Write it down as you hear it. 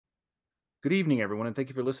Good evening, everyone, and thank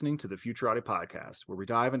you for listening to the Futurati Podcast, where we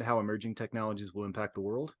dive into how emerging technologies will impact the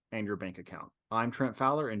world and your bank account. I'm Trent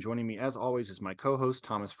Fowler, and joining me, as always, is my co-host,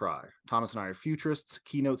 Thomas Fry. Thomas and I are futurists,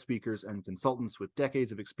 keynote speakers, and consultants with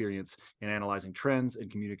decades of experience in analyzing trends and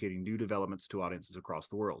communicating new developments to audiences across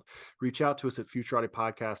the world. Reach out to us at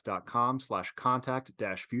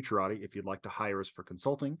futuratipodcast.com/contact-futurati if you'd like to hire us for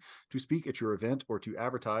consulting, to speak at your event, or to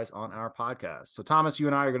advertise on our podcast. So, Thomas, you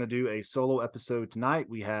and I are going to do a solo episode tonight.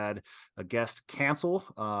 We had a guest cancel.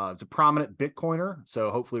 It's a prominent Bitcoiner. So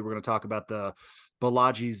hopefully we're going to talk about the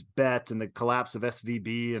Balajis bet and the collapse of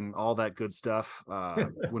SVB and all that good stuff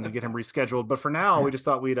when we get him rescheduled. But for now, we just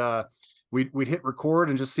thought we'd hit record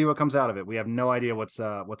and just see what comes out of it. We have no idea what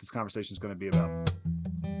this conversation is going to be about.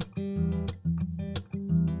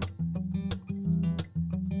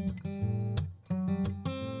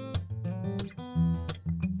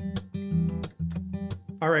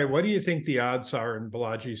 All right, what do you think the odds are in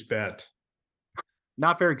Balajis bet?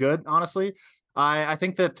 Not very good, honestly. I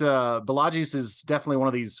think that Balajis is definitely one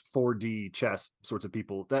of these 4D chess sorts of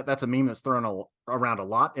people. That's a meme that's thrown around a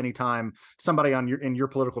lot anytime somebody in your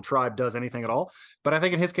political tribe does anything at all. But I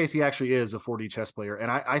think in his case, he actually is a 4D chess player. And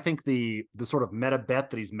I think the sort of meta bet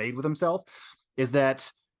that he's made with himself is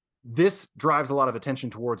that this drives a lot of attention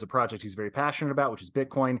towards a project he's very passionate about, which is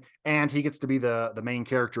Bitcoin, and he gets to be the main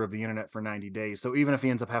character of the internet for 90 days. So even if he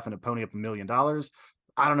ends up having to pony up $1 million,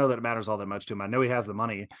 I don't know that it matters all that much to him. I know he has the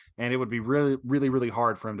money, and it would be really, really, really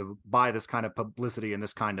hard for him to buy this kind of publicity and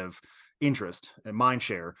this kind of interest and mind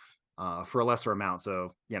share for a lesser amount.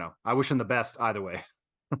 So, I wish him the best either way.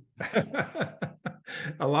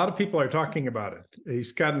 A lot of people are talking about it.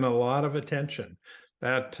 He's gotten a lot of attention.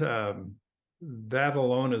 That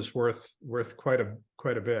alone is worth quite a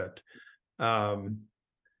bit.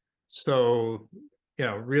 So,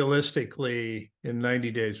 realistically, in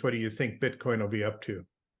 90 days, what do you think Bitcoin will be up to?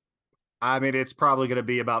 I mean, it's probably going to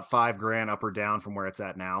be about $5,000 up or down from where it's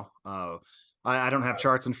at now. I don't have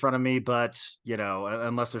charts in front of me, but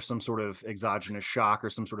unless there's some sort of exogenous shock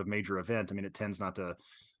or some sort of major event, I mean, it tends not to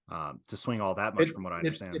swing all that much, from what I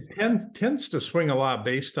understand. It tends to swing a lot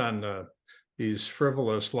based on these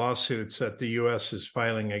frivolous lawsuits that the U.S. is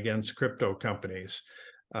filing against crypto companies.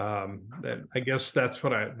 That I guess that's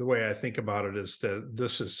the way I think about it, is that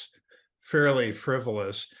this is fairly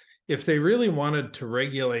frivolous. If they really wanted to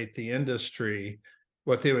regulate the industry,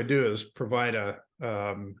 what they would do is provide a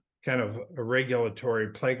kind of a regulatory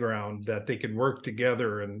playground that they could work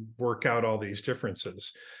together and work out all these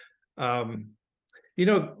differences. One of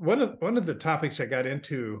the topics I got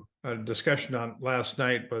into a discussion on last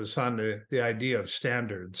night was on the idea of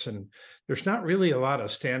standards, and there's not really a lot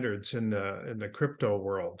of standards in the crypto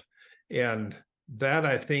world, and that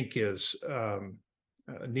I think is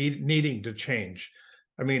needing to change.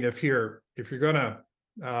 I mean, if you're going to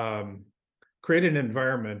create an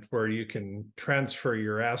environment where you can transfer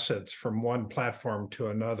your assets from one platform to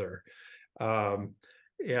another, then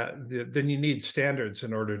you need standards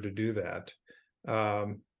in order to do that.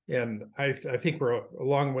 And I think we're a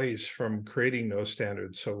long ways from creating those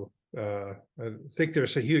standards. So I think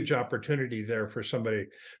there's a huge opportunity there for somebody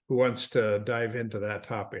who wants to dive into that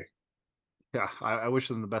topic. Yeah, I wish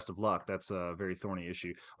them the best of luck. That's a very thorny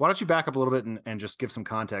issue. Why don't you back up a little bit and just give some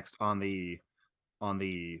context on the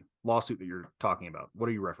lawsuit that you're talking about? What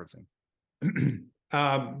are you referencing?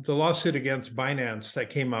 The lawsuit against Binance that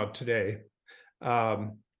came out today,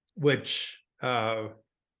 which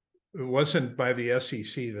it wasn't by the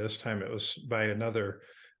SEC this time. It was by another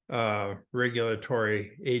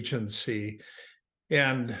regulatory agency,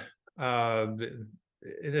 and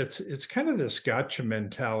it's kind of this gotcha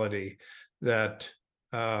mentality that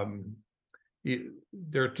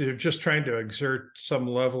they're just trying to exert some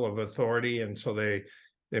level of authority, and so they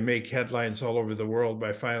make headlines all over the world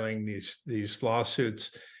by filing these lawsuits,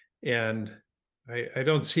 and I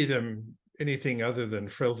don't see them anything other than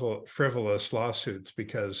frivolous lawsuits,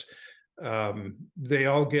 because they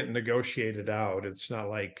all get negotiated out. It's not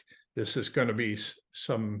like this is going to be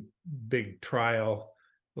some big trial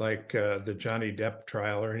like the Johnny Depp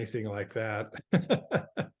trial or anything like that.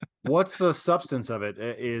 What's the substance of it?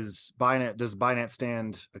 Does Binance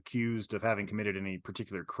stand accused of having committed any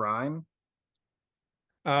particular crime?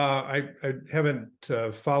 I haven't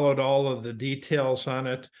followed all of the details on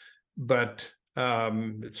it, but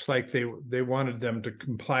it's like they wanted them to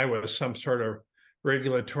comply with some sort of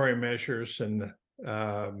regulatory measures, and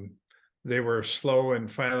they were slow in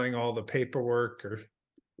filing all the paperwork, or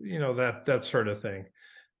that sort of thing.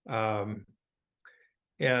 And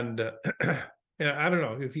I don't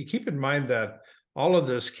know, if you keep in mind that all of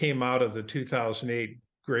this came out of the 2008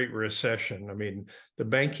 Great Recession. I mean, the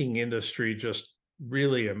banking industry just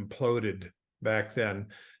really imploded back then.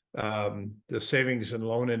 The savings and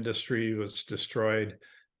loan industry was destroyed,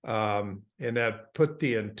 and that put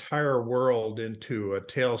the entire world into a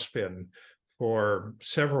tailspin for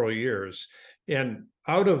several years. And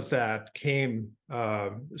out of that came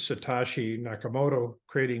Satoshi Nakamoto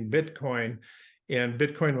creating Bitcoin, and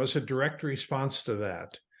Bitcoin was a direct response to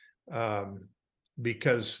that.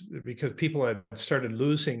 Because people had started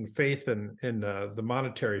losing faith in the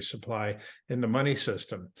monetary supply in the money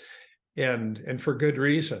system, and for good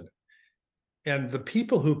reason. And the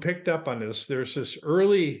people who picked up on this, there's this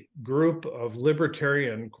early group of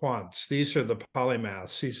libertarian quants. These are the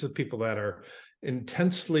polymaths. These are the people that are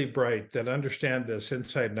intensely bright, that understand this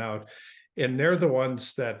inside and out. And they're the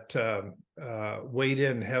ones that weighed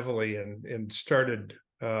in heavily and started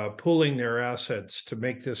pooling their assets to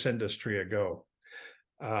make this industry a go.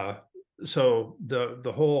 So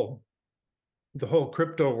the whole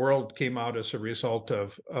crypto world came out as a result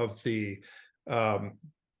of the kind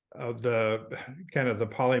of the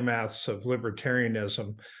polymaths of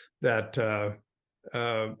libertarianism, that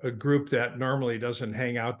a group that normally doesn't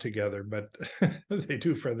hang out together, but they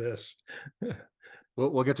do for this.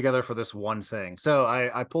 We'll get together for this one thing. So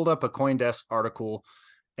I pulled up a CoinDesk article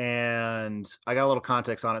and I got a little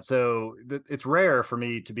context on it. So it's rare for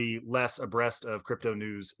me to be less abreast of crypto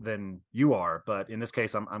news than you are, but in this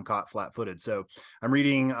case, I'm caught flat-footed. So I'm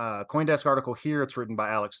reading a CoinDesk article here. It's written by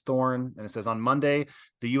Alex Thorne, and it says, on Monday,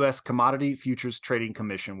 the U.S. Commodity Futures Trading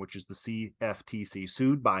Commission, which is the CFTC,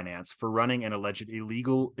 sued Binance for running an alleged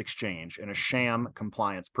illegal exchange and a sham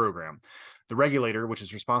compliance program. The regulator, which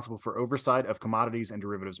is responsible for oversight of commodities and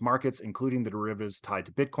derivatives markets, including the derivatives tied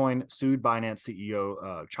to Bitcoin, sued Binance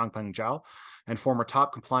CEO Changpeng Zhao and former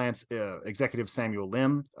top compliance executive Samuel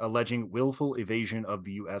Lim, alleging willful evasion of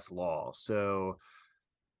the U.S. law. So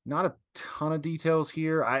not a ton of details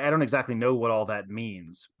here. I don't exactly know what all that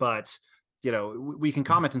means, but we can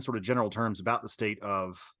comment in sort of general terms about the state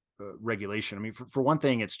of regulation. I mean, for one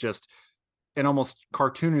thing, it's just an almost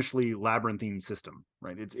cartoonishly labyrinthine system,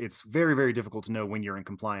 right? It's very, very difficult to know when you're in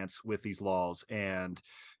compliance with these laws, and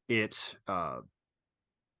it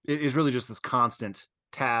is really just this constant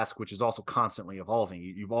task, which is also constantly evolving.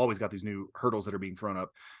 You've always got these new hurdles that are being thrown up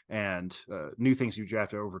and new things you have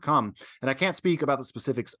to overcome. And I can't speak about the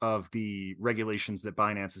specifics of the regulations that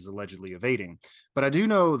Binance is allegedly evading, but I do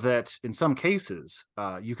know that in some cases,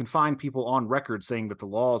 you can find people on record saying that the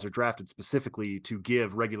laws are drafted specifically to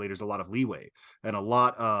give regulators a lot of leeway and a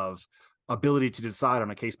lot of ability to decide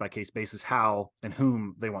on a case-by-case basis how and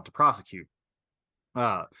whom they want to prosecute.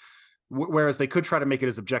 Whereas they could try to make it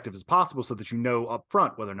as objective as possible so that you know up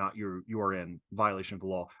front whether or not you are in violation of the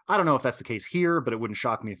law. I don't know if that's the case here, but it wouldn't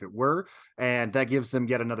shock me if it were. And that gives them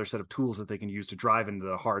yet another set of tools that they can use to drive into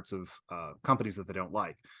the hearts of companies that they don't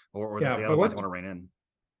like or that they otherwise want to rein in.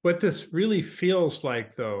 What this really feels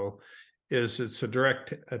like, though, is it's a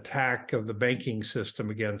direct attack of the banking system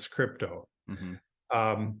against crypto.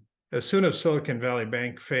 Mm-hmm. As soon as Silicon Valley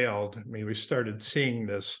Bank failed, I mean, we started seeing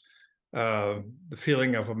this, the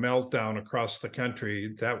feeling of a meltdown across the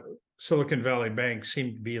country. That Silicon Valley Bank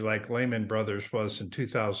seemed to be like Lehman Brothers was in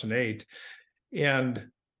 2008. And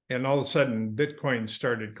all of a sudden, Bitcoin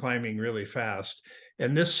started climbing really fast.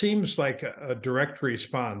 And this seems like a direct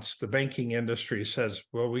response. The banking industry says,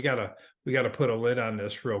 well, we gotta put a lid on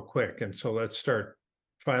this real quick. And so let's start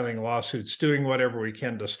filing lawsuits, doing whatever we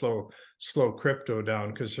can to slow crypto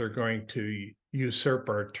down, because they're going to usurp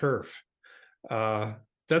our turf.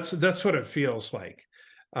 That's what it feels like.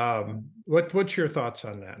 What's your thoughts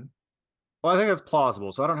on that? Well, I think that's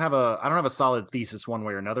plausible. So I don't have a solid thesis one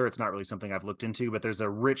way or another. It's not really something I've looked into, but there's a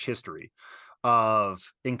rich history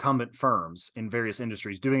of incumbent firms in various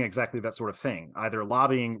industries doing exactly that sort of thing, either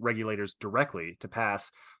lobbying regulators directly to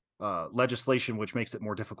pass legislation which makes it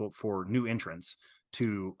more difficult for new entrants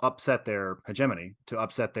to upset their hegemony, to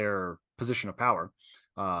upset their position of power,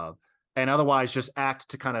 and otherwise just act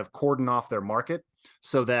to kind of cordon off their market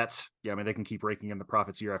so that, they can keep raking in the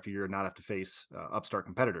profits year after year and not have to face upstart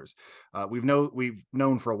competitors. We've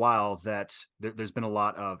known for a while that there's been a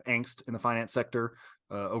lot of angst in the finance sector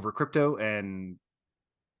over crypto and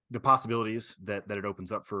the possibilities that it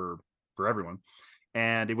opens up for everyone.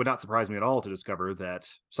 And it would not surprise me at all to discover that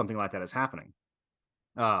something like that is happening.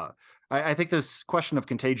 I think this question of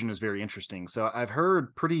contagion is very interesting. So I've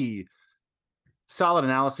heard pretty solid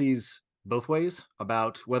analyses both ways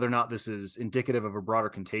about whether or not this is indicative of a broader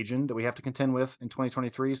contagion that we have to contend with in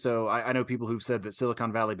 2023. So I know people who've said that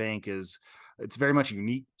Silicon Valley Bank it's very much a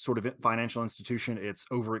unique sort of financial institution. It's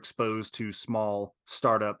overexposed to small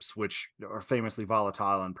startups, which are famously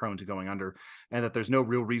volatile and prone to going under, and that there's no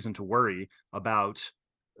real reason to worry about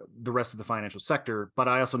the rest of the financial sector. But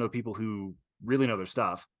I also know people who really know their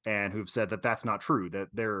stuff and who've said that that's not true, that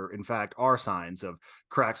there in fact are signs of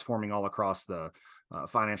cracks forming all across the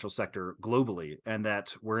financial sector globally, and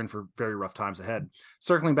that we're in for very rough times ahead.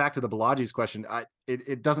 Circling back to the Balajis question,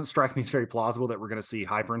 it doesn't strike me as very plausible that we're going to see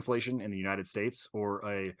hyperinflation in the United States or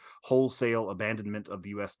a wholesale abandonment of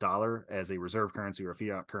the US dollar as a reserve currency or a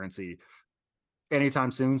fiat currency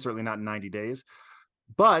anytime soon, certainly not in 90 days.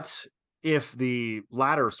 But if the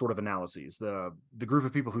latter sort of analyses, the group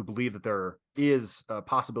of people who believe that there is a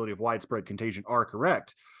possibility of widespread contagion are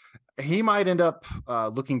correct, he might end up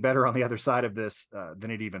looking better on the other side of this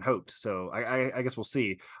than he'd even hoped. So I guess we'll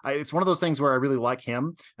see. It's one of those things where I really like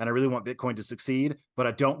him and I really want Bitcoin to succeed, but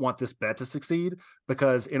I don't want this bet to succeed,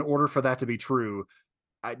 because in order for that to be true,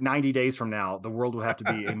 90 days from now, the world will have to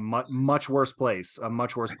be a much worse place, a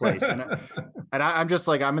much worse place. And I'm just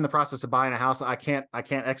like, I'm in the process of buying a house. I can't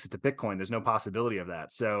exit to Bitcoin. There's no possibility of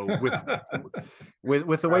that. So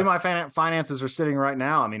with the way my finances are sitting right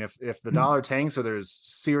now, I mean, if the dollar tanks or there's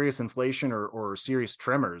serious inflation or serious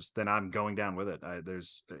tremors, then I'm going down with it.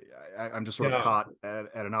 I'm just sort of caught at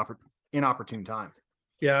an inopportune time.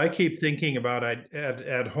 Yeah, I keep thinking about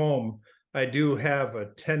at home. I do have a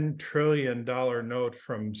 $10 trillion note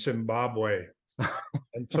from Zimbabwe.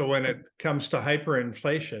 And so when it comes to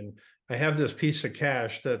hyperinflation, I have this piece of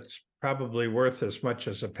cash that's probably worth as much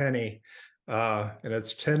as a penny. And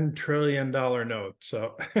it's $10 trillion note.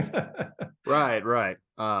 So Right.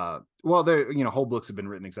 Well, there, whole books have been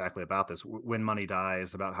written exactly about this. When Money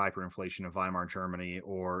Dies, about hyperinflation of Weimar Germany,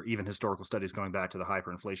 or even historical studies going back to the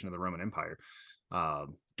hyperinflation of the Roman Empire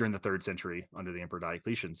during the 3rd century under the Emperor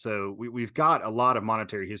Diocletian. So we've got a lot of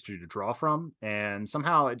monetary history to draw from, and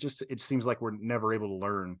somehow it seems like we're never able to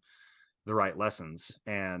learn the right lessons.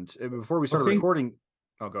 And before we started recording,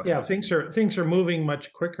 oh, go ahead. Yeah, things are moving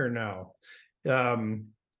much quicker now.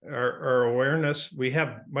 Our awareness, we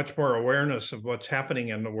have much more awareness of what's happening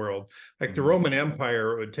in the world. Like the Roman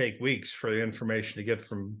Empire, it would take weeks for the information to get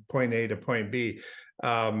from point A to point B.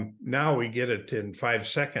 Now we get it in 5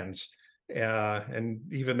 seconds. And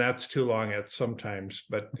even that's too long at sometimes,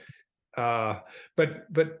 but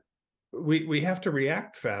we have to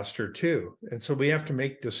react faster too. And so we have to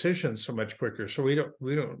make decisions so much quicker. So we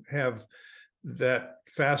don't have that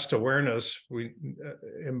fast awareness. We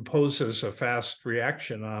imposes a fast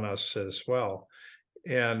reaction on us as well.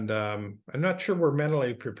 And I'm not sure we're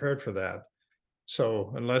mentally prepared for that.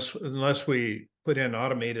 So unless we put in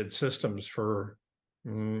automated systems for, I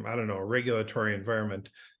don't know, a regulatory environment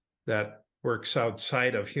that works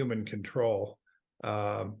outside of human control,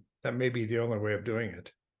 that may be the only way of doing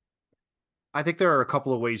it. I think there are a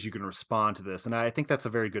couple of ways you can respond to this, and I think that's a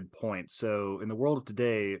very good point. So in the world of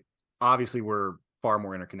today, obviously we're far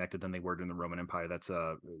more interconnected than they were during the Roman Empire.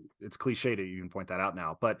 It's cliche to even point that out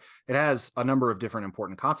now, but it has a number of different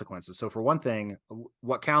important consequences. So for one thing,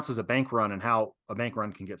 what counts as a bank run and how a bank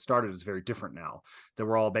run can get started is very different now that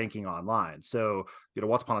we're all banking online. So,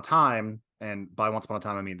 once upon a time, and by once upon a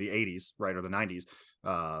time, I mean the 80s, right? Or the 90s,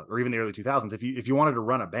 or even the early 2000s. If you wanted to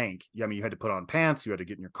run a bank, you had to put on pants, you had to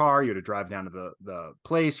get in your car, you had to drive down to the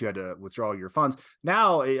place, you had to withdraw your funds.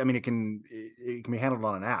 Now, I mean, it can be handled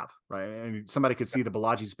on an app, right? I mean, somebody could see the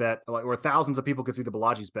Balajis bet, or thousands of people could see the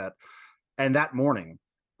Balajis bet, and that morning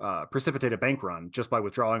precipitate a bank run just by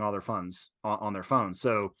withdrawing all their funds on their phones.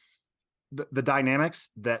 So the dynamics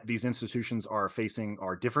that these institutions are facing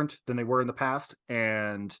are different than they were in the past.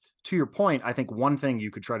 And to your point, I think one thing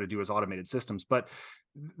you could try to do is automated systems. But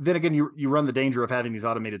then again, you run the danger of having these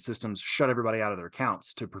automated systems shut everybody out of their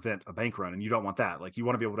accounts to prevent a bank run. And you don't want that. Like, you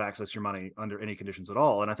want to be able to access your money under any conditions at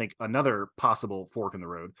all. And I think another possible fork in the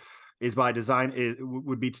road is by design, it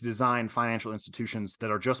would be to design financial institutions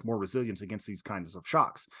that are just more resilient against these kinds of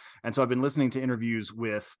shocks. And so I've been listening to interviews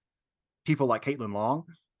with people like Caitlin Long,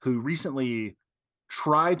 who recently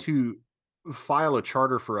tried to file a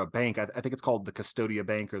charter for a bank. I think it's called the Custodia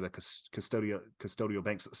Bank, or the Custodial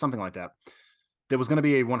Bank, something like that. That was going to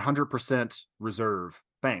be a 100% reserve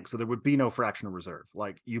bank. So there would be no fractional reserve.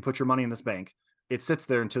 Like, you put your money in this bank, it sits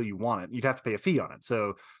there until you want it. You'd have to pay a fee on it.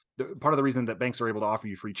 So part of the reason that banks are able to offer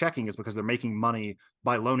you free checking is because they're making money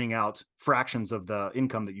by loaning out fractions of the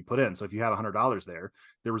income that you put in. So if you have $100 there,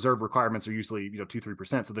 the reserve requirements are usually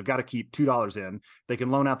 2-3%. So they've got to keep $2 in. They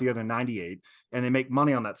can loan out the other 98, and they make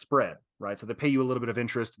money on that spread, right? So they pay you a little bit of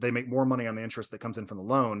interest. They make more money on the interest that comes in from the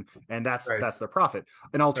loan, and that's their profit.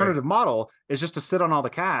 An alternative model is just to sit on all the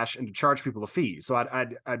cash and to charge people a fee. So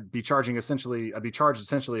I'd be charged essentially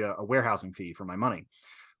a warehousing fee for my money.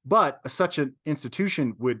 But such an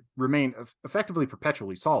institution would remain effectively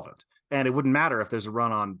perpetually solvent. And it wouldn't matter if there's a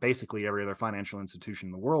run on basically every other financial institution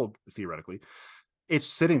in the world, theoretically. it's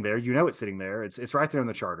sitting there. You know, it's sitting there. It's right there in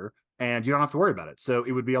the charter, and you don't have to worry about it. So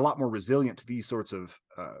it would be a lot more resilient to these sorts of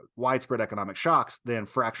widespread economic shocks than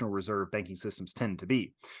fractional reserve banking systems tend to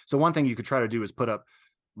be. So one thing you could try to do is put up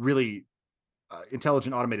really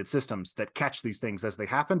intelligent automated systems that catch these things as they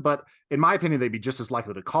happen. But in my opinion, they'd be just as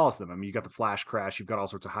likely to cause them. I mean, you got the flash crash, you've got all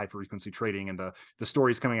sorts of high frequency trading, and the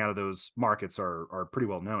stories coming out of those markets are pretty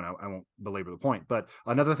well known. I won't belabor the point. But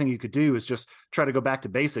another thing you could do is just try to go back to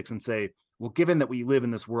basics and say, well, given that we live in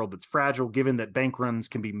this world that's fragile, given that bank runs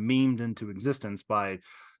can be memed into existence by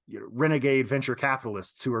renegade venture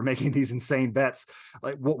capitalists who are making these insane bets,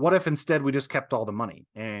 like what if instead we just kept all the money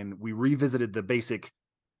and we revisited the basic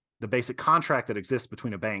contract that exists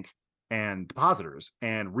between a bank and depositors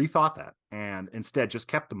and rethought that, and instead just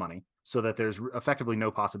kept the money so that there's effectively no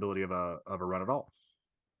possibility of a run at all.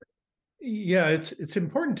 Yeah, it's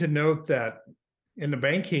important to note that in the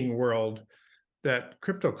banking world, that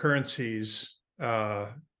cryptocurrencies,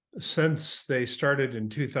 since they started in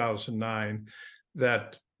 2009,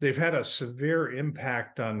 that they've had a severe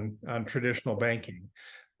impact on traditional banking.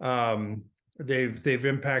 They've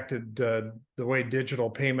impacted the way digital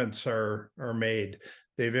payments are made.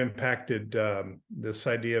 They've impacted this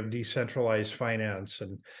idea of decentralized finance,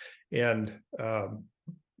 and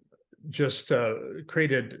just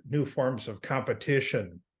created new forms of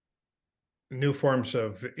competition. New forms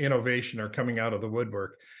of innovation are coming out of the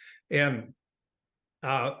woodwork, and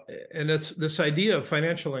it's this idea of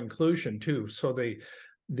financial inclusion too. So the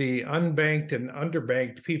unbanked and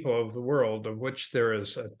underbanked people of the world, of which there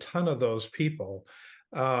is a ton of those people,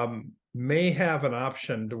 may have an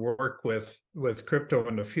option to work with crypto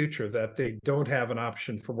in the future that they don't have an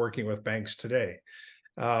option for working with banks today.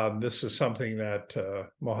 This is something that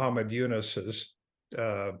Mohammed Yunus has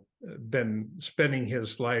been spending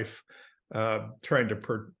his life trying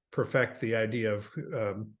to perfect the idea of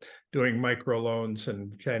doing microloans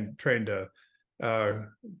and trying to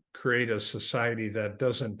create a society that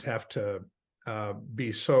doesn't have to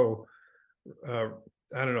be so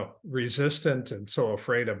I don't know, resistant and so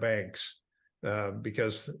afraid of banks,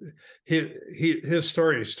 because his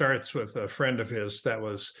story starts with a friend of his that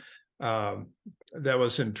was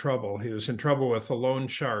in trouble. He was in trouble with a loan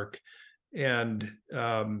shark, and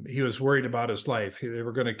he was worried about his life. They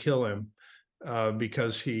were going to kill him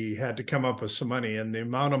because he had to come up with some money, and the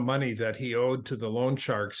amount of money that he owed to the loan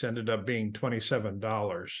sharks ended up being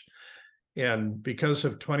 $27. And because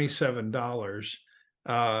of $27,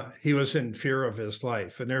 he was in fear of his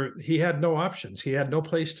life, and he had no options. He had no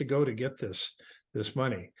place to go to get this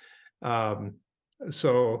money.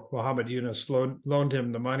 So Muhammad Yunus loaned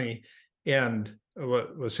him the money and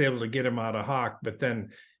was able to get him out of Hawk. But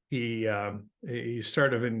then he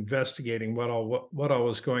started investigating what all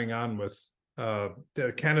was going on with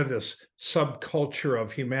the kind of this subculture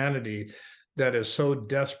of humanity that is so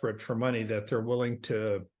desperate for money that they're willing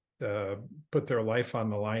to put their life on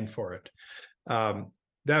the line for it.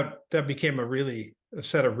 That became a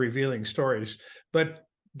set of revealing stories. But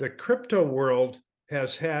the crypto world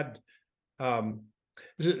has had,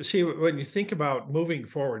 see, when you think about moving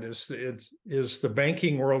forward, is the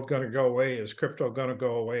banking world going to go away? Is crypto going to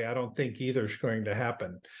go away? I don't think either is going to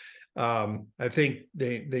happen. I think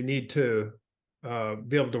they need to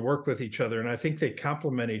be able to work with each other, and I think they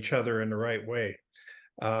complement each other in the right way,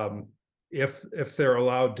 if they're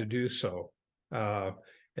allowed to do so.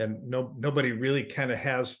 And nobody really kind of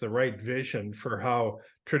has the right vision for how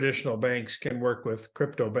traditional banks can work with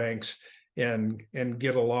crypto banks and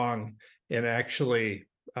get along and actually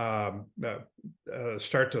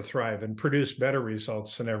start to thrive and produce better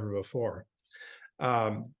results than ever before.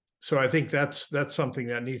 So I think that's something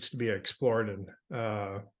that needs to be explored,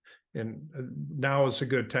 and now is a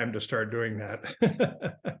good time to start doing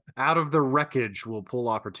that. Out of the wreckage will pull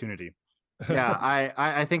opportunity. Yeah,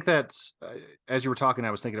 I think that as you were talking,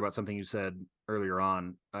 I was thinking about something you said earlier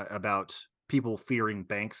on about people fearing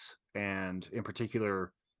banks, and in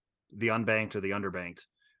particular, the unbanked or the underbanked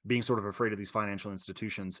being sort of afraid of these financial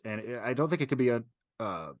institutions. And I don't think it could be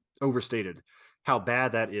overstated how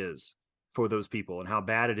bad that is for those people, and how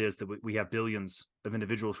bad it is that we have billions of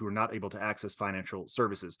individuals who are not able to access financial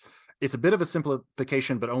services. It's a bit of a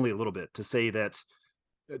simplification, but only a little bit, to say that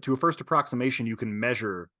to a first approximation, you can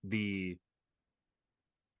measure the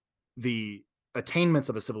attainments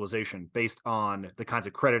of a civilization based on the kinds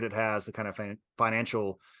of credit it has, the kind of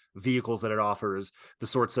financial vehicles that it offers, the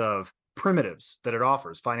sorts of primitives that it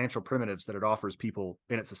offers, financial primitives that it offers people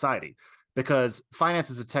in its society. Because finance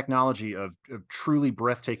is a technology of truly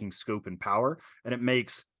breathtaking scope and power, and it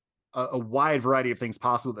makes a wide variety of things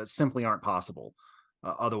possible that simply aren't possible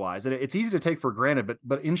otherwise. And it's easy to take for granted,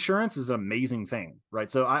 but insurance is an amazing thing, right?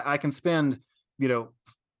 So I can spend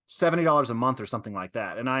 $70 a month or something like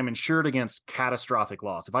that, and I'm insured against catastrophic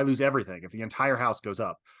loss. If I lose everything, if the entire house goes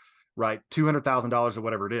up, right, $200,000 or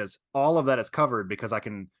whatever it is, all of that is covered because I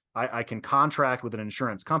can contract with an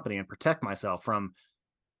insurance company and protect myself from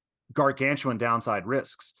gargantuan downside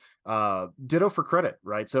risks. Ditto for credit,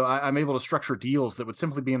 right? So I'm able to structure deals that would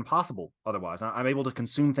simply be impossible otherwise. I'm able to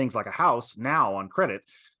consume things like a house now on credit,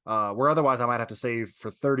 where otherwise I might have to save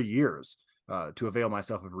for 30 years to avail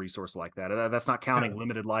myself of a resource like that. That's not counting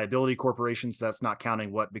limited liability corporations. That's not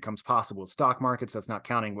counting what becomes possible with stock markets. That's not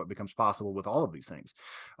counting what becomes possible with all of these things,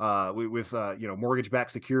 with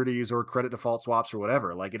mortgage-backed securities or credit default swaps or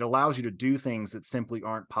whatever. Like, it allows you to do things that simply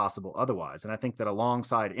aren't possible otherwise. And I think that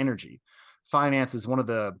alongside energy, finance is one of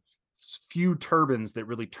the few turbines that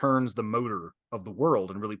really turns the motor of the world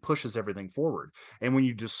and really pushes everything forward. And when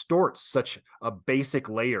you distort such a basic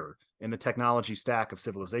layer in the technology stack of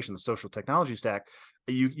civilization, the social technology stack,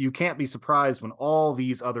 you can't be surprised when all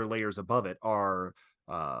these other layers above it are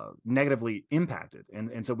negatively impacted.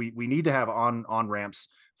 And so we need to have on ramps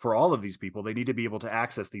for all of these people. They need to be able to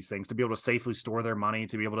access these things, to be able to safely store their money,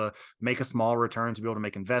 to be able to make a small return, to be able to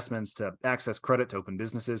make investments, to access credit, to open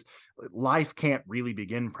businesses. Life can't really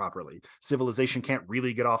begin properly. Civilization can't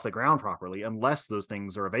really get off the ground properly unless those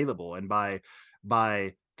things are available. And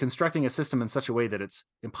by constructing a system in such a way that it's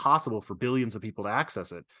impossible for billions of people to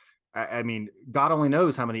access it, I mean, God only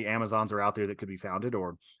knows how many Amazons are out there that could be founded,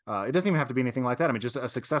 or it doesn't even have to be anything like that. I mean, just a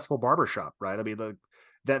successful barbershop, right? I mean,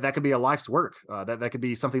 that could be a life's work. That could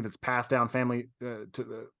be something that's passed down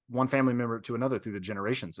to one family member to another through the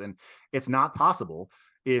generations. And it's not possible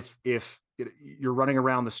if you're running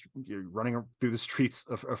through the streets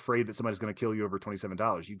afraid that somebody's going to kill you over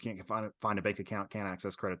 $27. You can't find a bank account, can't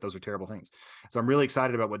access credit. Those are terrible things. So I'm really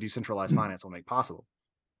excited about what decentralized finance will make possible.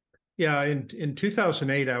 Yeah, in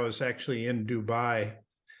 2008, I was actually in Dubai,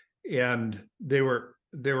 and they were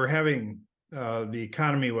having the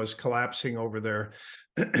economy was collapsing over there,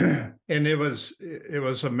 and it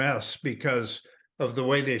was a mess because of the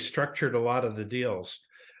way they structured a lot of the deals.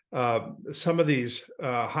 Some of these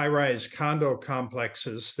high-rise condo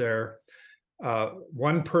complexes there,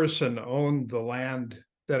 one person owned the land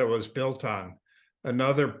that it was built on.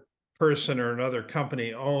 Another person or another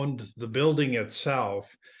company owned the building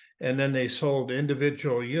itself, and then they sold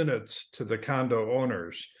individual units to the condo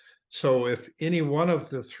owners. So if any one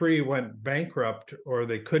of the three went bankrupt or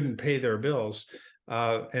they couldn't pay their bills,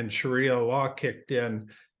 and Sharia law kicked in,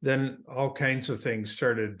 then all kinds of things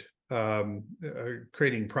started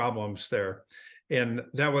creating problems there. And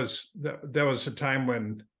that was a time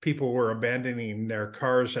when people were abandoning their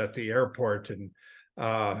cars at the airport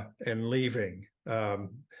and leaving.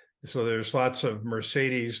 So there's lots of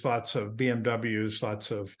Mercedes, lots of BMWs,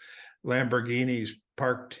 lots of Lamborghinis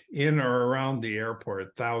parked in or around the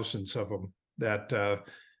airport, thousands of them, that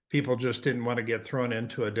people just didn't want to get thrown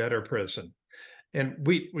into a debtor prison. And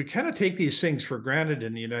we kind of take these things for granted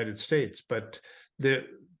in the United States, but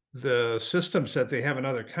the systems that they have in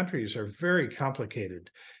other countries are very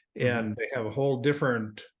complicated, and they have a whole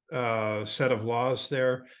different set of laws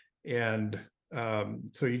there. And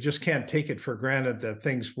so you just can't take it for granted that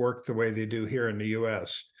things work the way they do here in the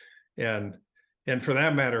US. And for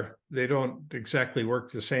that matter, they don't exactly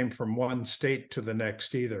work the same from one state to the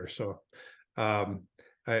next either. So I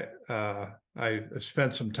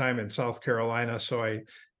spent some time in South Carolina, so I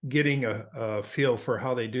getting a feel for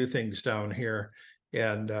how they do things down here.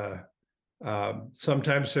 And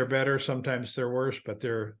sometimes they're better, sometimes they're worse, but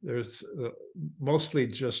there's mostly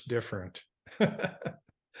just different.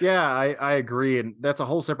 Yeah, I agree. And that's a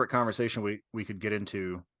whole separate conversation we could get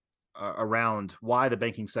into around why the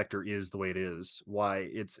banking sector is the way it is, why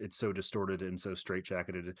it's so distorted and so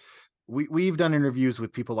straitjacketed. We've done interviews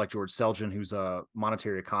with people like George Selgin, who's a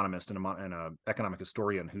monetary economist and a economic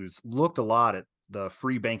historian, who's looked a lot at the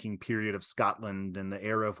free banking period of Scotland and the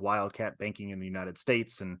era of wildcat banking in the United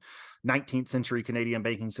States and 19th century Canadian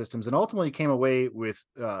banking systems, and ultimately came away with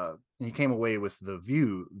the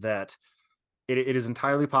view that it is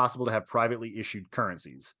entirely possible to have privately issued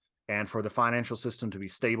currencies and for the financial system to be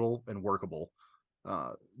stable and workable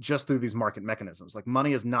just through these market mechanisms. Like,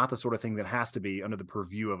 money is not the sort of thing that has to be under the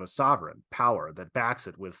purview of a sovereign power that backs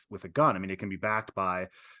it with a gun. I mean, it can be backed by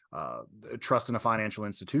trust in a financial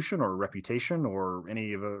institution or reputation or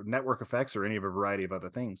any of a network effects or any of a variety of other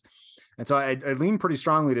things. And so I lean pretty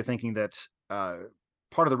strongly to thinking that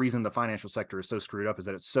part of the reason the financial sector is so screwed up is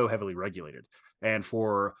that it's so heavily regulated. And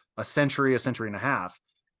for a century and a half,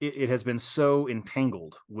 it has been so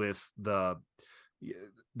entangled with the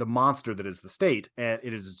monster that is the state, and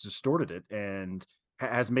it has distorted it and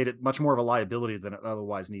has made it much more of a liability than it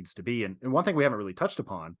otherwise needs to be. And one thing we haven't really touched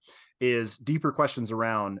upon is deeper questions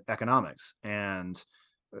around economics and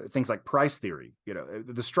things like price theory.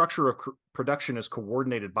 The structure of production is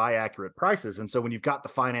coordinated by accurate prices. And so when you've got the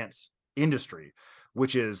finance industry,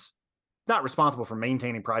 which is not responsible for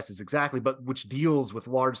maintaining prices exactly, but which deals with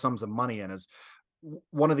large sums of money and is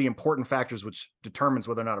one of the important factors which determines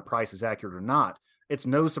whether or not a price is accurate or not. It's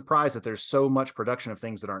no surprise that there's so much production of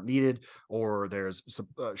things that aren't needed, or there's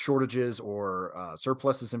shortages or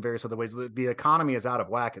surpluses in various other ways. The economy is out of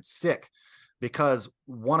whack. It's sick because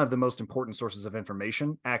one of the most important sources of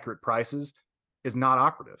information, accurate prices, is not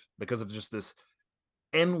operative because of just this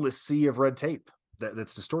endless sea of red tape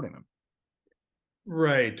that's distorting them.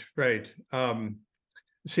 Right, right.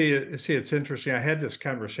 See, it's interesting. I had this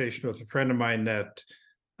conversation with a friend of mine that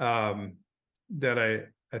that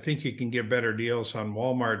I think you can get better deals on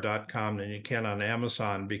Walmart.com than you can on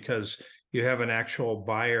Amazon, because you have an actual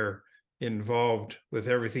buyer involved with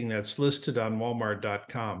everything that's listed on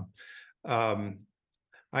Walmart.com.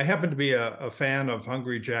 I happen to be a fan of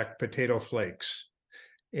Hungry Jack potato flakes.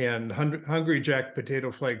 And Hungry Jack potato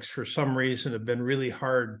flakes, for some reason, have been really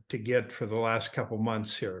hard to get for the last couple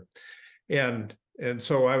months here. And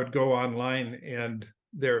so I would go online, and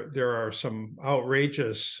there are some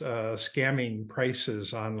outrageous scamming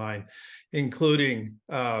prices online, including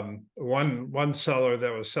one seller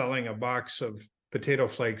that was selling a box of potato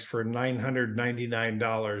flakes for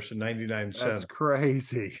 $999.99. That's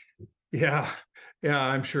crazy. Yeah, yeah,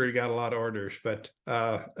 I'm sure he got a lot of orders, but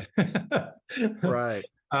Right.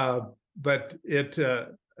 but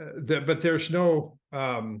there's no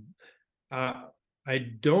I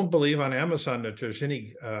don't believe on Amazon that there's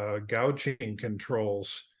any gouging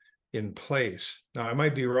controls in place. Now, I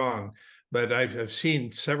might be wrong, but I've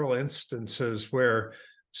seen several instances where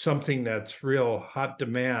something that's real hot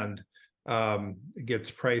demand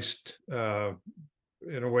gets priced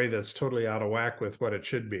in a way that's totally out of whack with what it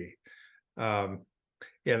should be.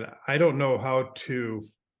 And I don't know how to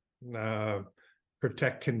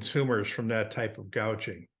protect consumers from that type of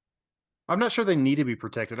gouging. I'm not sure they need to be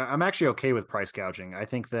protected. I'm actually okay with price gouging. I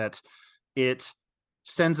think that it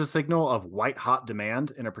sends a signal of white hot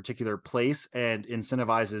demand in a particular place and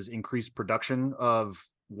incentivizes increased production of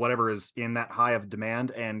whatever is in that high of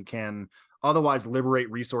demand and can otherwise liberate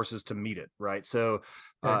resources to meet it. Right. So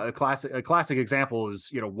Right. a classic example is,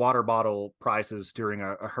 water bottle prices during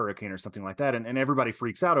a hurricane or something like that. And everybody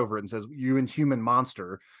freaks out over it and says, you inhuman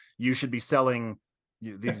monster, you should be selling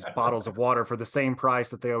these bottles of water for the same price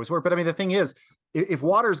that they always were. But I mean, the thing is, if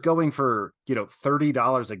water is going for,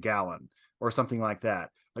 $30 a gallon or something like that,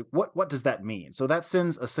 like what does that mean? So that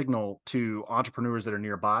sends a signal to entrepreneurs that are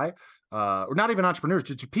nearby, or not even entrepreneurs,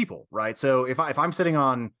 to people, right? So if I'm sitting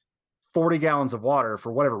on 40 gallons of water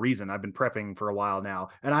for whatever reason, I've been prepping for a while now,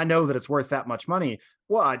 and I know that it's worth that much money.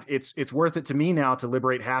 Well, it's worth it to me now to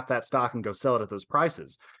liberate half that stock and go sell it at those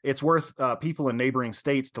prices. It's worth people in neighboring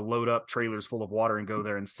states to load up trailers full of water and go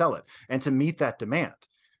there and sell it, and to meet that demand,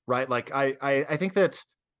 right? Like I think that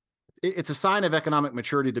it's a sign of economic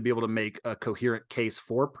maturity to be able to make a coherent case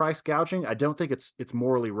for price gouging. I don't think it's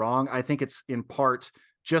morally wrong. I think it's in part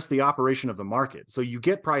just the operation of the market. So you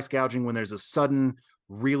get price gouging when there's a sudden,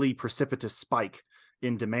 really precipitous spike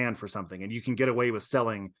in demand for something, and you can get away with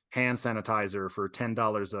selling hand sanitizer for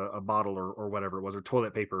 $10 a bottle or whatever it was, or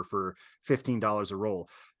toilet paper for $15 a roll.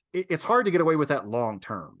 It's hard to get away with that long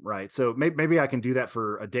term, right? So maybe I can do that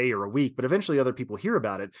for a day or a week, but eventually other people hear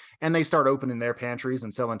about it and they start opening their pantries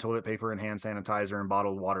and selling toilet paper and hand sanitizer and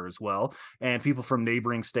bottled water as well. And people from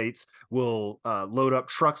neighboring states will load up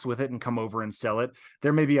trucks with it and come over and sell it.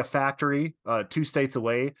 There may be a factory 2 states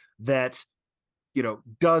away that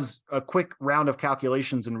does a quick round of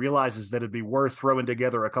calculations and realizes that it'd be worth throwing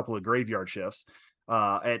together a couple of graveyard shifts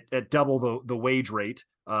at double the wage rate,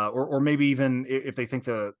 or maybe even if they think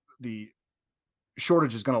the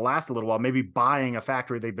shortage is going to last a little while, maybe buying a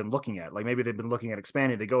factory they've been looking at. Like maybe they've been looking at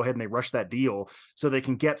expanding. They go ahead and they rush that deal so they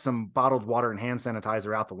can get some bottled water and hand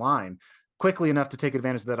sanitizer out the line quickly enough to take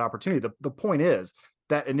advantage of that opportunity. The point is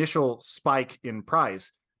that initial spike in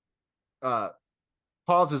price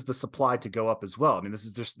causes the supply to go up as well. I mean,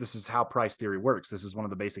 this is how price theory works. This is one of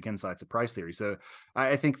the basic insights of price theory. So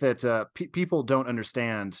I think that people don't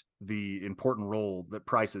understand the important role that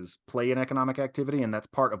prices play in economic activity, and that's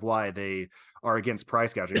part of why they are against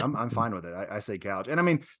price gouging. I'm fine with it. I say gouge, and I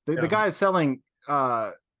mean the guy is selling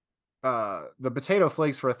the potato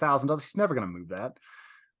flakes for $1,000. He's never going to move that.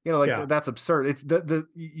 That's absurd. It's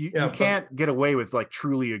you can't get away with like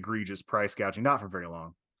truly egregious price gouging, not for very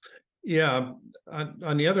long. Yeah.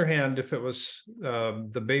 On the other hand, if it was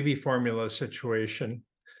the baby formula situation,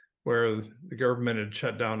 where the government had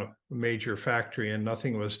shut down a major factory and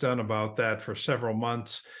nothing was done about that for several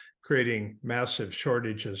months, creating massive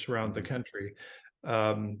shortages around the Mhm. country.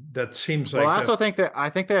 That seems Well, like I that. also think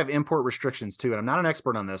that they have import restrictions too, and I'm not an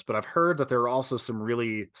expert on this, but I've heard that there are also some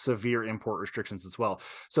really severe import restrictions as well.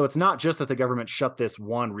 So it's not just that the government shut this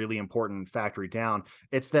one really important factory down;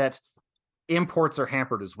 it's that imports are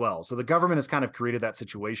hampered as well. So the government has kind of created that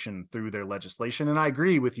situation through their legislation. And I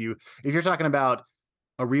agree with you. If you're talking about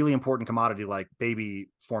a really important commodity like baby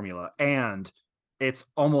formula, and it's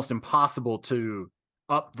almost impossible to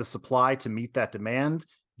up the supply to meet that demand,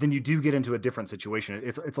 then you do get into a different situation.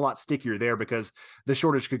 It's a lot stickier there because the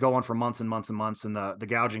shortage could go on for months and months and months, and the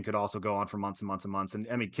gouging could also go on for months and months and months. And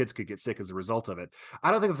I mean, kids could get sick as a result of it. I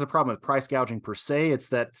don't think it's a problem with price gouging per se. It's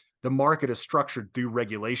that the market is structured through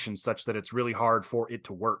regulations such that it's really hard for it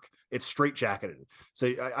to work. It's straitjacketed.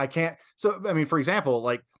 So I can't. So I mean, for example,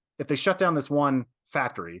 like if they shut down this one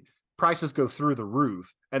factory, prices go through the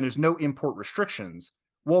roof, and there's no import restrictions.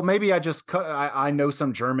 Well, maybe I just cut. I know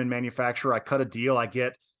some German manufacturer. I cut a deal. I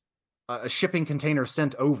get a shipping container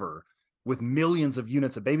sent over with millions of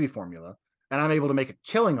units of baby formula, and I'm able to make a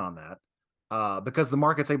killing on that because the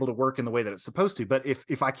market's able to work in the way that it's supposed to. But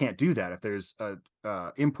if I can't do that, if there's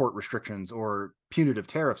import restrictions or punitive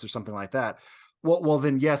tariffs or something like that, well,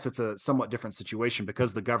 then yes, it's a somewhat different situation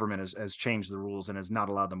because the government has changed the rules and has not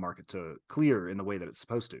allowed the market to clear in the way that it's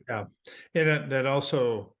supposed to. Yeah, and that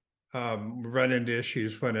also run into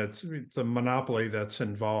issues when it's a monopoly that's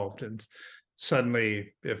involved, and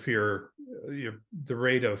suddenly, if the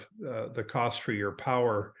rate of the cost for your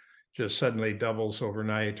power just suddenly doubles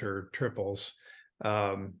overnight or triples.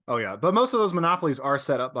 Um, Oh yeah, but most of those monopolies are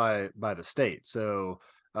set up by the state. So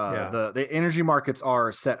yeah, the energy markets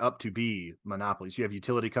are set up to be monopolies. You have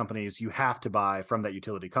utility companies. You have to buy from that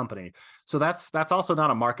utility company. So that's also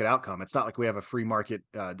not a market outcome. It's not like we have a free market,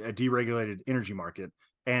 a deregulated energy market,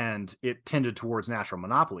 and it tended towards natural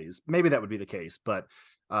monopolies. Maybe that would be the case, but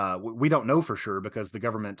we don't know for sure because the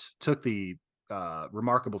government took the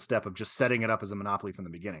remarkable step of just setting it up as a monopoly from the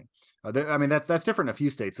beginning. I mean that's different in a few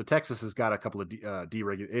states. So Texas has got a couple of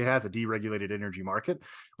it has a deregulated energy market,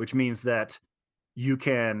 which means that you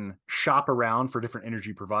can shop around for different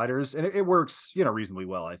energy providers, and it works reasonably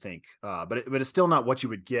well, I think. But it's still not what you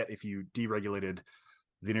would get if you deregulated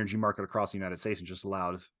the energy market across the United States and just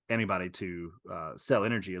allowed anybody to sell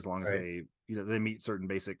energy as long as right. they meet certain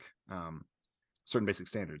basic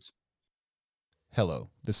standards. Hello,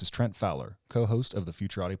 this is Trent Fowler, co-host of the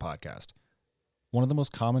Futurati podcast. One of the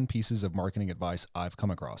most common pieces of marketing advice I've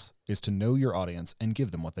come across is to know your audience and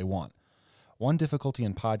give them what they want. One difficulty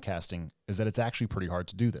in podcasting is that it's actually pretty hard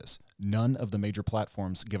to do this. None of the major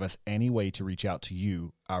platforms give us any way to reach out to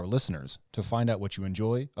you, our listeners, to find out what you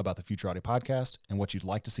enjoy about the Futurati podcast and what you'd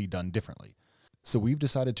like to see done differently. So we've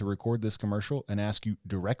decided to record this commercial and ask you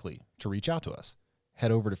directly to reach out to us.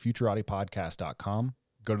 Head over to futuratipodcast.com,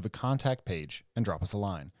 go to the contact page, and drop us a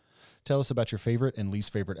line. Tell us about your favorite and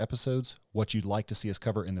least favorite episodes, what you'd like to see us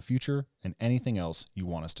cover in the future, and anything else you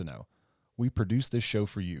want us to know. We produce this show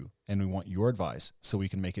for you, and we want your advice so we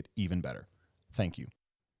can make it even better. Thank you.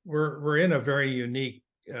 We're in a very unique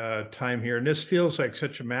time here, and this feels like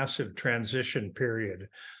such a massive transition period.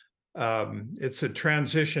 It's a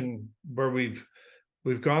transition where we've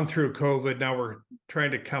gone through COVID. Now we're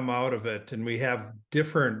trying to come out of it, and we have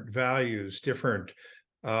different values, different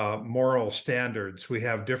moral standards. We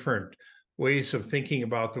have different ways of thinking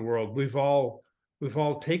about the world. We've all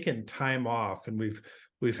taken time off, and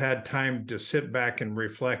we've had time to sit back and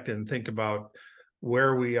reflect and think about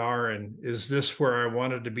where we are, and is this where I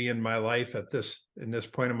wanted to be in my life in this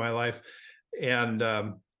point of my life? And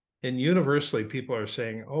universally, people are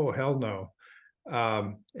saying, "Oh, hell no."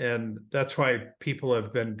 And that's why people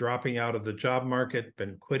have been dropping out of the job market,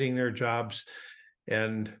 been quitting their jobs,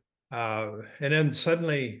 and then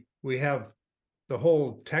suddenly we have the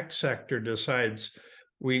whole tech sector decides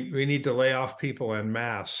we need to lay off people en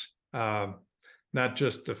masse, not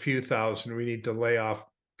just a few thousand. We need to lay off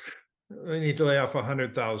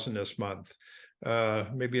 100,000 this month,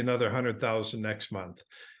 maybe another 100,000 next month,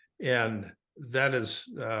 and that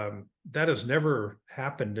has never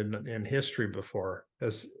happened in history before,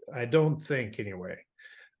 as I don't think anyway.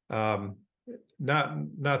 Um,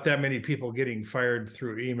 not that many people getting fired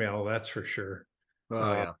through email, that's for sure. Oh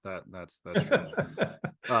Uh, yeah, that's true.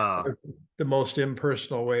 Uh, the most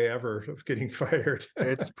impersonal way ever of getting fired.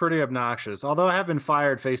 it's pretty obnoxious. Although I have been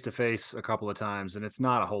fired face to face a couple of times, and it's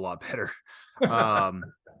not a whole lot better. Um,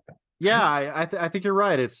 yeah, I think you're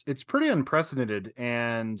right. It's pretty unprecedented,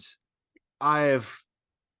 and I've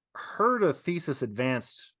heard a thesis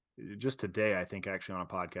advanced just today, I think, actually on a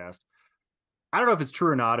podcast, I don't know if it's true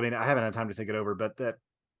or not. I mean, I haven't had time to think it over, but that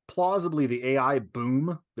plausibly the AI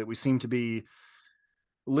boom that we seem to be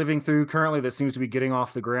living through currently, that seems to be getting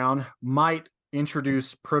off the ground, might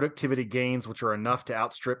introduce productivity gains which are enough to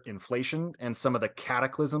outstrip inflation and some of the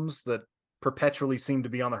cataclysms that perpetually seem to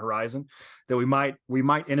be on the horizon, that we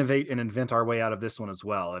might innovate and invent our way out of this one as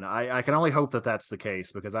well. And I can only hope that that's the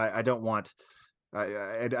case, because I don't want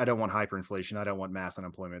I don't want hyperinflation. I don't want mass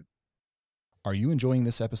unemployment. Are you enjoying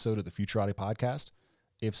this episode of the Futurati Podcast?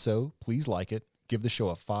 If so, please like it, give the show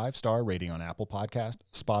a 5-star rating on Apple Podcast,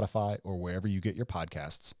 Spotify, or wherever you get your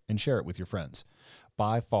podcasts, and share it with your friends.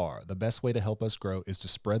 By far, the best way to help us grow is to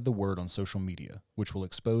spread the word on social media, which will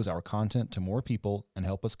expose our content to more people and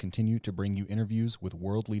help us continue to bring you interviews with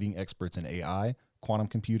world-leading experts in AI, quantum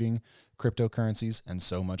computing, cryptocurrencies, and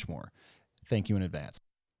so much more. Thank you in advance.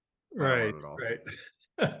 Right,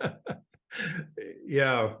 right.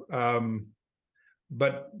 Yeah.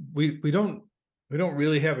 But we don't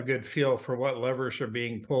really have a good feel for what levers are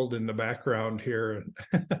being pulled in the background here,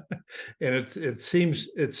 and it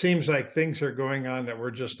seems like things are going on that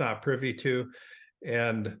we're just not privy to,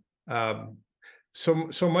 and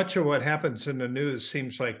so much of what happens in the news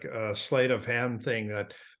seems like a sleight of hand thing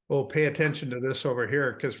that, oh, pay attention to this over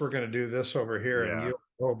here because we're going to do this over here, and Yeah. you'll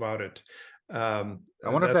know about it. I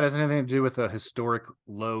wonder if that has anything to do with the historic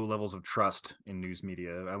low levels of trust in news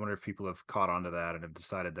media. I wonder if people have caught on to that and have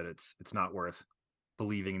decided that it's not worth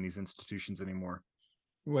believing in these institutions anymore.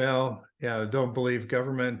 Well, yeah, don't believe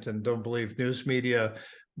government and don't believe news media,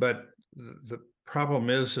 but the problem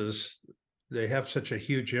is they have such a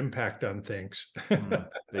huge impact on things.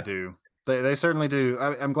 They do. They certainly do.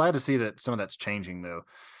 I'm glad to see that some of that's changing, though.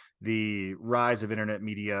 The rise of internet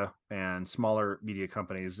media and smaller media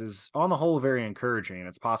companies is on the whole very encouraging, and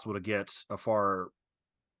it's possible to get a far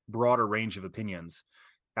broader range of opinions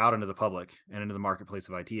out into the public and into the marketplace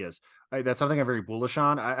of ideas. That's something I'm very bullish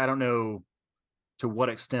on. I don't know to what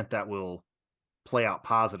extent that will play out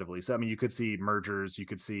positively. So, I mean, you could see mergers, you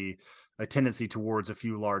could see a tendency towards a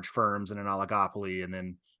few large firms and an oligopoly, and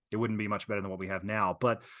then it wouldn't be much better than what we have now.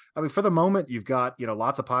 But I mean, for the moment, you've got,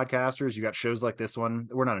 lots of podcasters, you got shows like this one.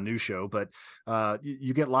 We're not a news show, but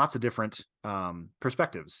you get lots of different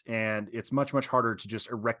perspectives, and it's much, much harder to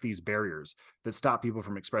just erect these barriers that stop people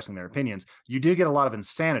from expressing their opinions. You do get a lot of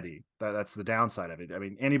insanity. That's the downside of it. I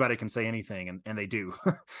mean, anybody can say anything, and they do.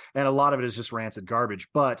 And a lot of it is just rancid garbage.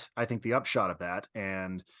 But I think the upshot of that,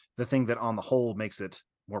 and the thing that on the whole makes it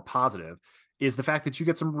more positive, is the fact that you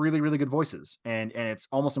get some really, really good voices, and it's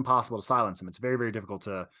almost impossible to silence them. It's very, very difficult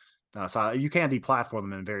to you can deplatform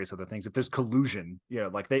them and various other things. If there's collusion,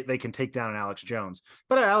 like they can take down an Alex Jones,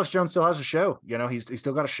 but Alex Jones still has a show. He's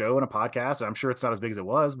still got a show and a podcast. I'm sure it's not as big as it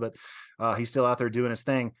was, but he's still out there doing his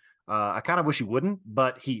thing. I kind of wish he wouldn't,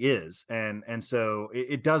 but he is. And so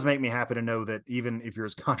it does make me happy to know that even if you're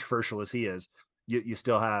as controversial as he is, you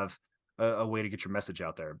still have a way to get your message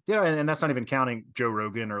out there. And that's not even counting Joe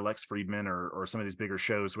Rogan or Lex Friedman or some of these bigger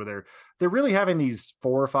shows where they're really having these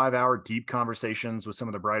 4 or 5 hour deep conversations with some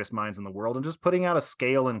of the brightest minds in the world, and just putting out a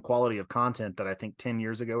scale and quality of content that I think 10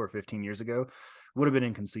 years ago or 15 years ago would have been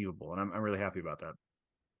inconceivable. And I'm really happy about that.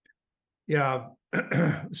 Yeah.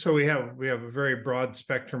 So we have a very broad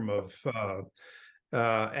spectrum of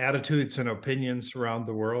attitudes and opinions around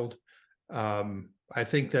the world. I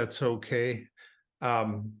think that's okay.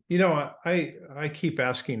 I keep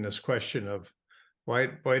asking this question of why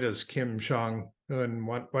does Kim Jong-un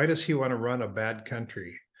why does he want to run a bad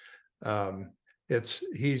country? He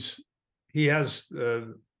has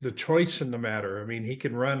the choice in the matter. I mean, he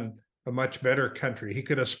can run a much better country. He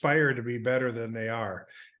could aspire to be better than they are.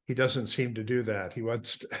 He doesn't seem to do that. He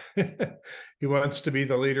wants to be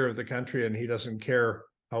the leader of the country, and he doesn't care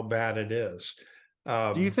how bad it is.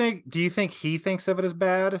 Do you think he thinks of it as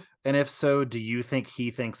bad? And if so, do you think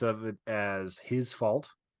he thinks of it as his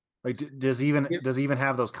fault? Like, does he even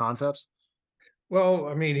have those concepts? Well,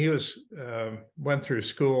 I mean, he went through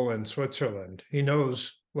school in Switzerland. He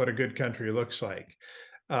knows what a good country looks like.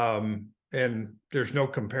 And there's no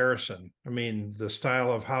comparison. I mean, the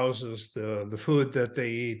style of houses, the food that they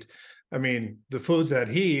eat. I mean, the food that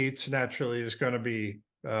he eats naturally is going to be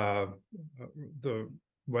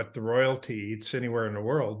what the royalty eats anywhere in the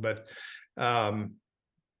world,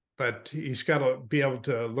 but he's got to be able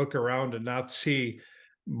to look around and not see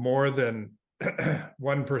more than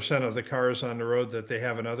 1% of the cars on the road that they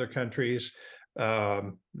have in other countries,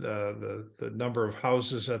 the number of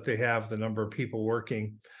houses that they have, the number of people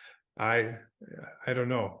working. I don't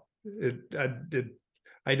know.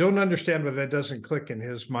 I don't understand why that doesn't click in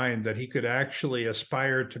his mind that he could actually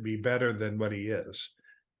aspire to be better than what he is.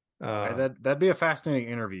 That'd be a fascinating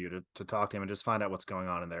interview to talk to him and just find out what's going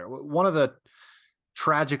on in there. One of the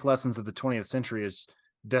tragic lessons of the 20th century is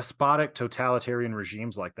despotic totalitarian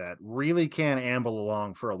regimes like that really can amble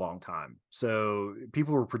along for a long time. So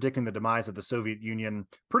people were predicting the demise of the Soviet Union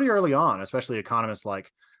pretty early on, especially economists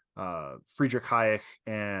like Friedrich Hayek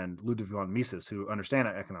and Ludwig von Mises, who understand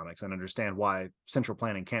economics and understand why central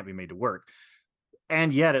planning can't be made to work.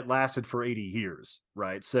 And yet it lasted for 80 years,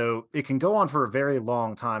 right? So it can go on for a very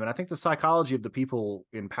long time. And I think the psychology of the people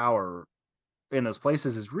in power in those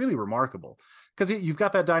places is really remarkable, because you've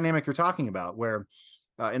got that dynamic you're talking about where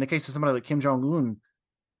in the case of somebody like Kim Jong-un,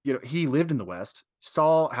 he lived in the West,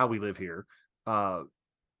 saw how we live here,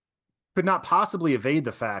 could not possibly evade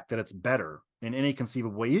the fact that it's better in any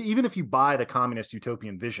conceivable way. Even if you buy the communist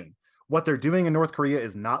utopian vision, what they're doing in North Korea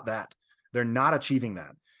is not that. They're not achieving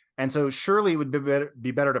that. And so surely it would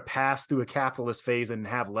be better to pass through a capitalist phase and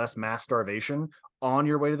have less mass starvation on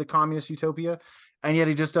your way to the communist utopia. And yet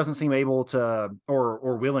he just doesn't seem able to,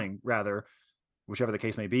 or willing rather, whichever the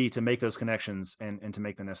case may be, to make those connections and to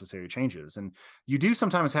make the necessary changes. And you do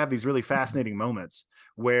sometimes have these really fascinating moments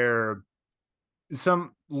where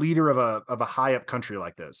some leader of a high up country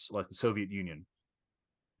like this, like the Soviet Union,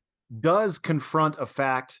 does confront a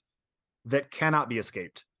fact that cannot be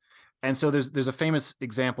escaped. And so there's a famous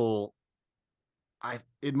example.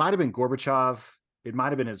 It might have been Gorbachev, it might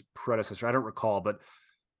have been his predecessor, I don't recall, but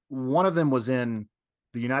one of them was in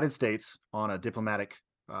the United States on a diplomatic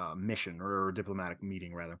mission, or a diplomatic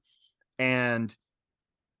meeting rather, and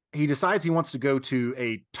he decides he wants to go to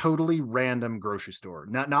a totally random grocery store,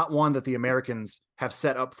 not one that the Americans have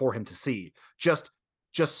set up for him to see, just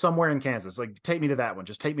somewhere in Kansas. Like, take me to that one.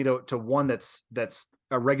 Just take me to one that's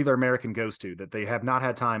a regular American goes to, that they have not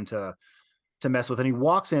had time to mess with. And he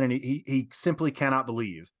walks in and he simply cannot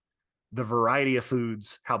believe the variety of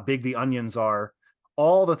foods, how big the onions are,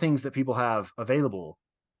 all the things that people have available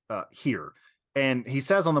here. And he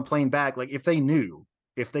says on the plane back, like, if they knew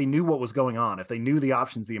what was going on, if they knew the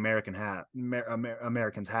options the Americans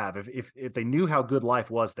have, if they knew how good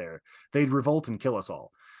life was there, they'd revolt and kill us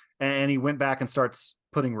all. And he went back and starts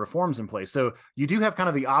putting reforms in place. So you do have kind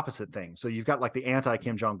of the opposite thing. So you've got like the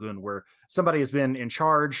anti-Kim Jong-un, where somebody has been in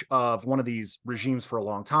charge of one of these regimes for a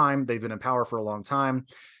long time. They've been in power for a long time.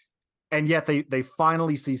 And yet they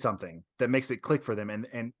finally see something that makes it click for them.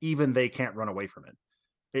 And even they can't run away from it.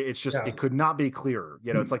 It's just, It could not be clearer.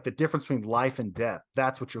 It's like the difference between life and death.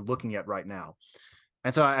 That's what you're looking at right now.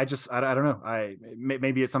 And so I don't know.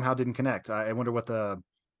 Maybe it somehow didn't connect. I wonder what the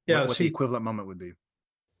equivalent moment would be.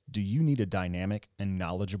 Do you need a dynamic and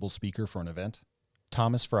knowledgeable speaker for an event?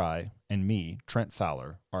 Thomas Fry and me, Trent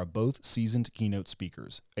Fowler, are both seasoned keynote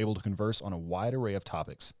speakers, able to converse on a wide array of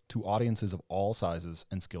topics to audiences of all sizes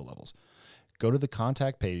and skill levels. Go to the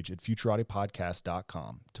contact page at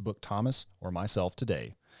futureaudiopodcast.com to book Thomas or myself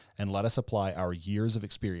today, and let us apply our years of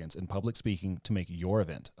experience in public speaking to make your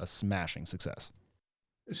event a smashing success.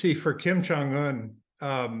 See, for Kim Jong-un,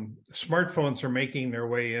 smartphones are making their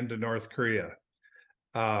way into North Korea.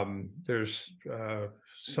 There's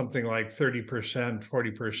something like 30%,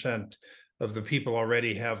 40% of the people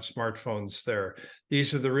already have smartphones there.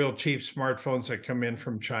 These are the real cheap smartphones that come in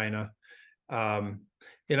from China. And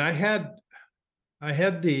I had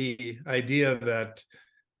the idea that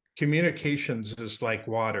communications is like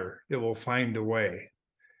water. It will find a way.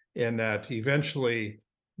 And that eventually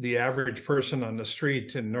the average person on the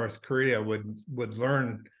street in North Korea would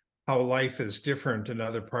learn how life is different in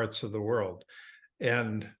other parts of the world.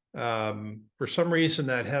 And for some reason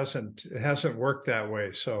that hasn't worked that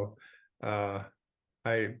way. So I'm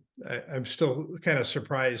still kind of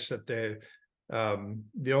surprised that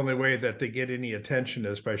the only way that they get any attention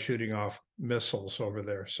is by shooting off missiles over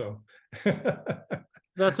there. So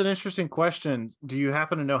that's an interesting question. Do you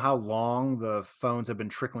happen to know how long the phones have been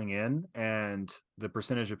trickling in and the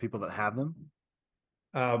percentage of people that have them?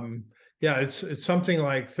 Yeah, it's something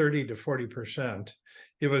like 30 to 40%.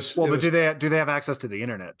 But do they have access to the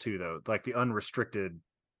internet too, though, like the unrestricted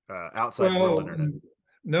outside world internet?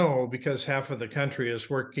 No, because half of the country is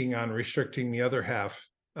working on restricting the other half.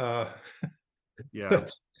 Yeah.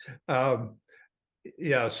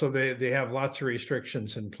 So they have lots of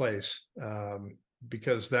restrictions in place,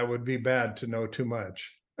 because that would be bad to know too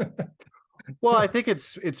much. Well, I think it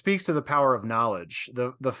speaks to the power of knowledge.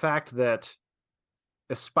 The fact that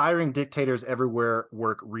aspiring dictators everywhere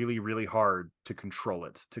work really, really hard to control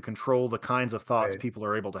it, to control the kinds of thoughts people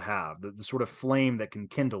are able to have, the sort of flame that can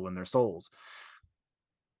kindle in their souls.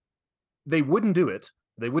 They wouldn't do it.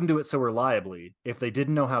 They wouldn't do it so reliably if they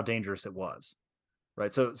didn't know how dangerous it was.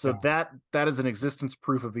 Right. So that is an existence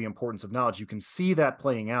proof of the importance of knowledge. You can see that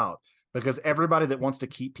playing out because everybody that wants to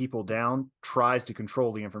keep people down tries to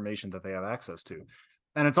control the information that they have access to.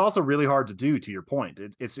 And it's also really hard to do, to your point.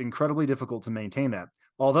 It's incredibly difficult to maintain that.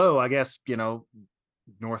 Although I guess,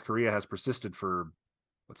 North Korea has persisted for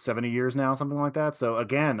 70 years now, something like that. So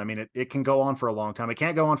again, I mean, it can go on for a long time. It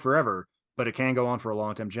can't go on forever, but it can go on for a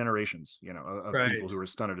long time, generations, of Right, people who are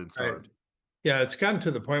stunted and right. starved. Yeah, it's gotten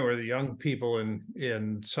to the point where the young people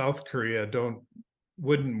in South Korea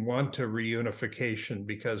wouldn't want a reunification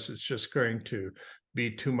because it's just going to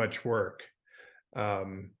be too much work.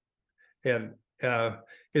 Um, and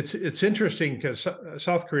it's interesting because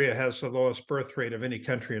South Korea has the lowest birth rate of any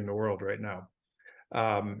country in the world right now.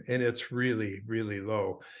 And it's really, really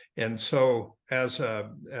low. And so as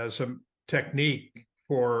a technique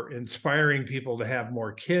for inspiring people to have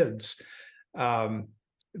more kids,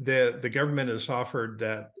 the government has offered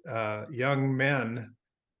that young men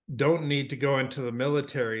don't need to go into the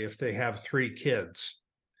military if they have 3 kids.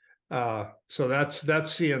 So that's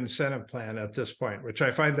the incentive plan at this point, which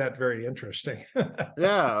I find that very interesting.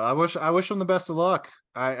 Yeah, I wish them the best of luck.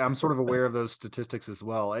 I'm sort of aware of those statistics as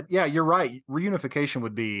well. And yeah, you're right. Reunification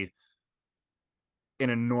would be an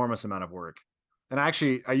enormous amount of work. And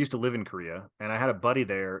I used to live in Korea, and I had a buddy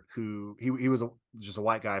there who he was just a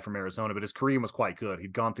white guy from Arizona, but his Korean was quite good.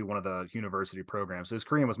 He'd gone through one of the university programs. So his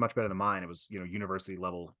Korean was much better than mine. It was, university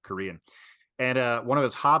level Korean. And one of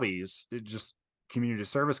his hobbies, just community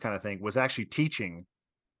service kind of thing, was actually teaching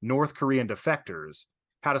North Korean defectors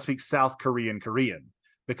how to speak South Korean Korean.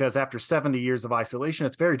 Because after 70 years of isolation,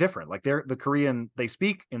 it's very different. Like the Korean they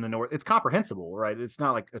speak in the North, it's comprehensible, right? It's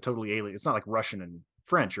not like a totally alien. It's not like Russian and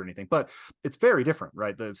French or anything, but it's very different,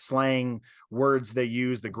 right? The slang words they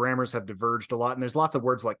use, the grammars have diverged a lot. And there's lots of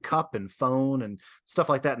words like cup and phone and stuff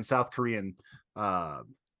like that in South Korean, the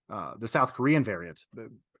South Korean variant,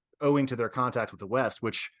 owing to their contact with the West,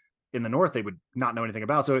 which in the North they would not know anything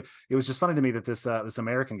about. So it was just funny to me that this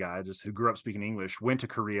American guy, just who grew up speaking English, went to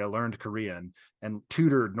Korea, learned Korean, and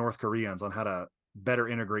tutored North Koreans on how to better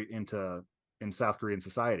integrate in South Korean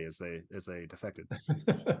society as they defected.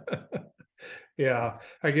 Yeah,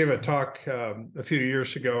 I gave a talk a few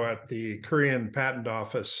years ago at the Korean Patent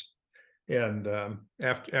Office, and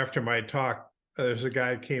after my talk, there's a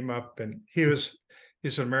guy came up, and he's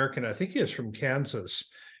an American. I think he is from Kansas,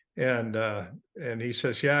 and he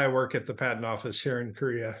says, "Yeah, I work at the patent office here in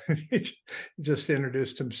Korea." He just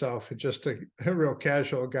introduced himself, just a real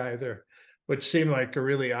casual guy there, which seemed like a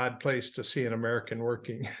really odd place to see an American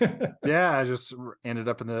working. Yeah, I just ended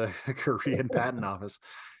up in the Korean patent office.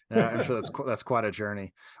 I'm sure that's quite a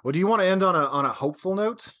journey. Well, do you want to end on a hopeful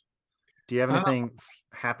note? Do you have anything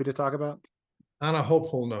happy to talk about? On a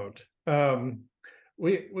hopeful note,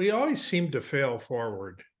 we always seem to fail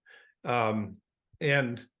forward,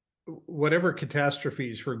 and whatever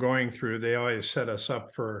catastrophes we're going through, they always set us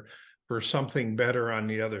up for something better on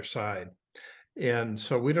the other side. And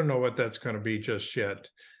so we don't know what that's going to be just yet,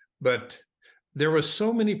 but there was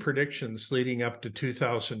so many predictions leading up to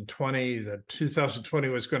 2020 that 2020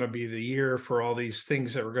 was going to be the year for all these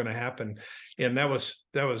things that were going to happen, and that was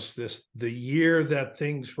the year that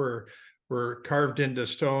things were carved into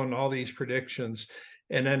stone, all these predictions,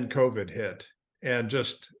 and then COVID hit, and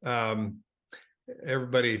just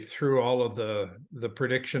everybody threw all of the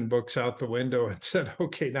prediction books out the window and said,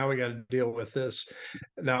 "Okay, now we got to deal with this."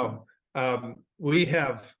 Now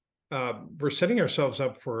we're setting ourselves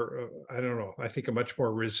up for I don't know, I think a much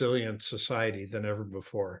more resilient society than ever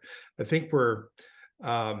before. I think we're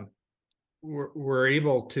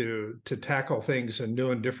able to tackle things in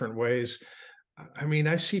new and different ways. I mean,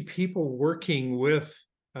 I see people working with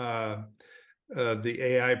the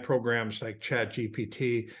AI programs like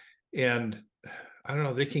ChatGPT, and I don't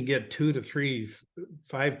know, they can get 2 to 3,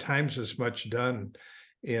 5 times as much done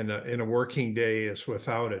in a working day as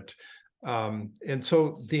without it. And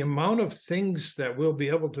so the amount of things that we'll be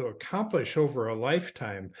able to accomplish over a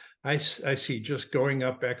lifetime, I see just going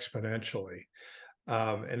up exponentially.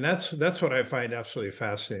 And that's what I find absolutely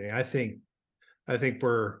fascinating. I think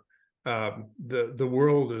we're the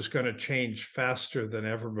world is going to change faster than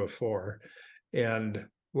ever before. And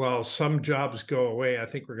while some jobs go away, I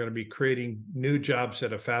think we're going to be creating new jobs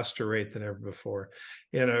at a faster rate than ever before.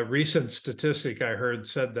 In a recent statistic I heard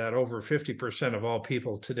said that over 50% of all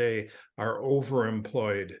people today are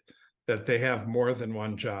overemployed, that they have more than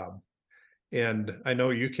one job. And I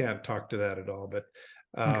know you can't talk to that at all, but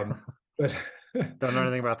but Don't know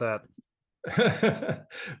anything about that.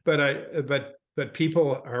 but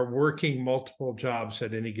people are working multiple jobs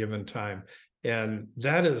at any given time, and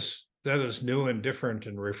that is new and different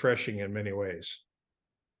and refreshing in many ways.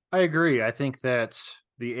 I agree. I think that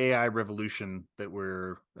the AI revolution that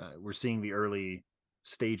we're seeing the early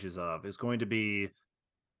stages of is going to be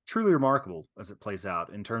truly remarkable as it plays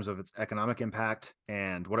out in terms of its economic impact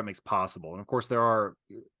and what it makes possible. And of course, there are,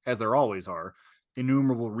 as there always are,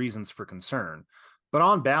 innumerable reasons for concern. But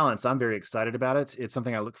on balance, I'm very excited about it. It's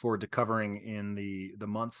something I look forward to covering in the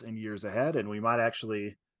months and years ahead. And we might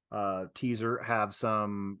actually teaser have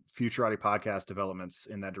some Futurati podcast developments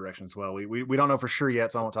in that direction as well. We don't know for sure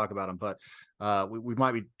yet, so I won't talk about them, but we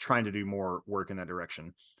might be trying to do more work in that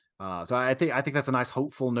direction. So I think that's a nice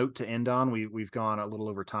hopeful note to end on. We've gone a little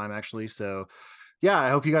over time actually. So yeah,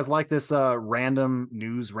 I hope you guys like this random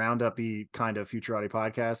news roundup-y kind of Futurati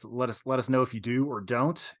podcast. Let us know if you do or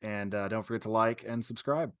don't, and don't forget to like and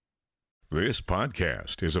subscribe. This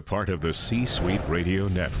podcast is a part of the C-Suite Radio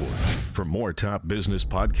Network. For more top business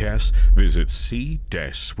podcasts, visit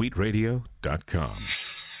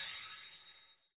c-suiteradio.com.